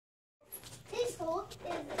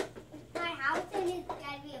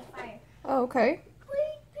Oh, okay.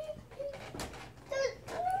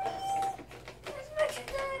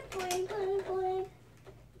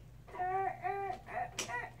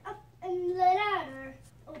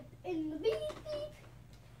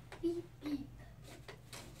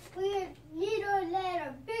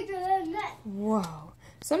 Whoa.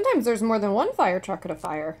 Sometimes there's more than one fire truck at a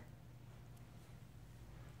fire.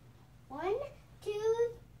 1, 2,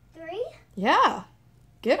 3. Yeah.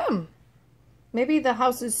 Get them. Maybe the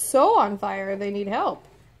house is so on fire they need help.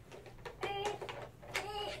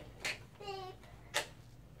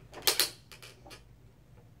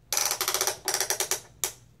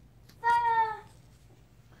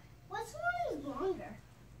 Which one is longer?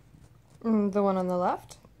 The one on the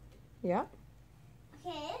left? Yeah.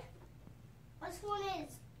 Okay. Which one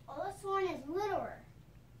is littler?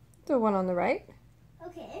 The one on the right?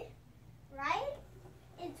 Okay. Right?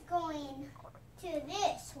 It's going to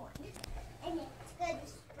this one. And it's going to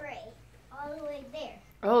spray all the way there.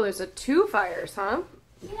 Oh, there's 2 fires, huh?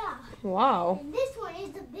 Yeah. Wow. And this one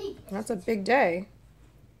is the biggest. That's a big day.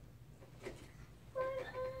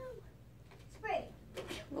 Spray.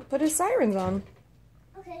 We'll put his sirens on.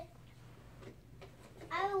 Okay.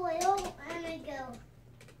 I will, and I go.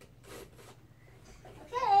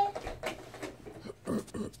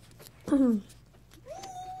 Okay.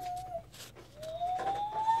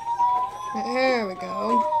 There we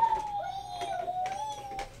go.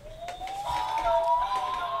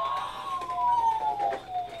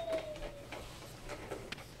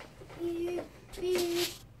 Beep, beep,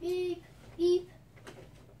 beep, beep.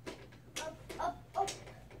 Up, up, up.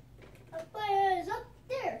 A fire is up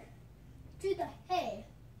there. To the hay.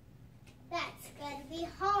 That's gotta be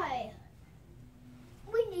high.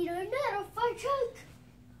 We need another fire truck.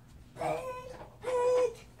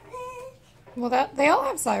 Well, they all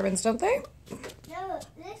have sirens, don't they? No,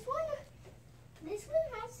 this one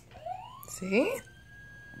has. See?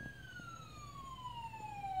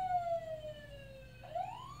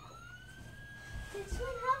 This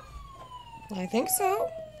one has. I think so.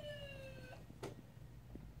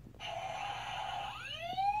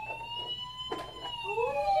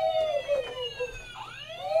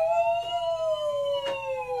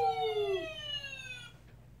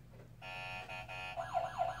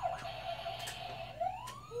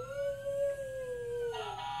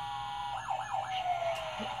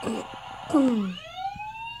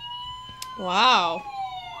 Wow.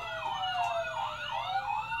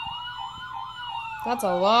 That's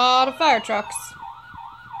a lot of fire trucks.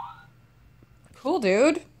 Cool,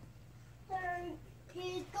 dude.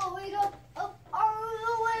 He's going up all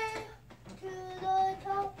the way to the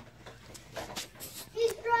top.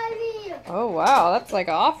 He's driving. Oh, wow. That's like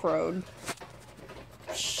off-road.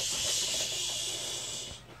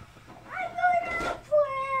 I'm going up for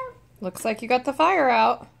him. Looks like you got the fire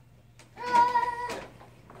out.